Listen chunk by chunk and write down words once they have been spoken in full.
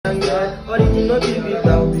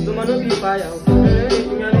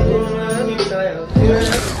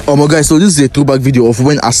Oh my guys, so this is a throwback video of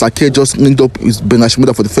when Asake just linked up with Bella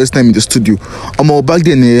Shmurda for the first time in the studio. Back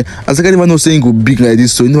then, Asake never know saying go big like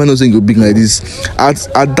this, so he never know saying go big like this.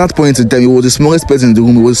 At that point in time, he was the smallest person in the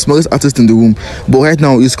room, he was the smallest artist in the room. But right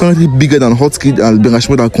now, he's currently bigger than Hot Kid and Bella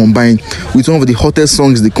Shmurda combined with one of the hottest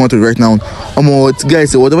songs in the country right now.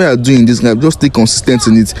 Guys, whatever you're doing in this life, just stay consistent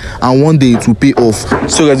in it, and one day it will pay off.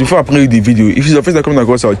 So guys, before I play the video, if it's the first time coming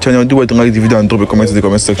across our channel, do to like the video and drop a comment in the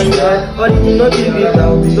comment section. I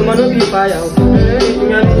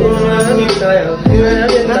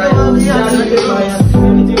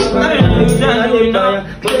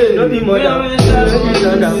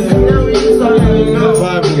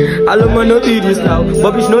don't want to do this now,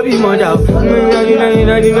 but it's not be more now.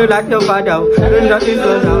 You know like your father. That is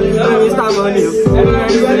all now. It's time on you.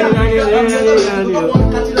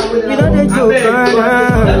 You know the joke,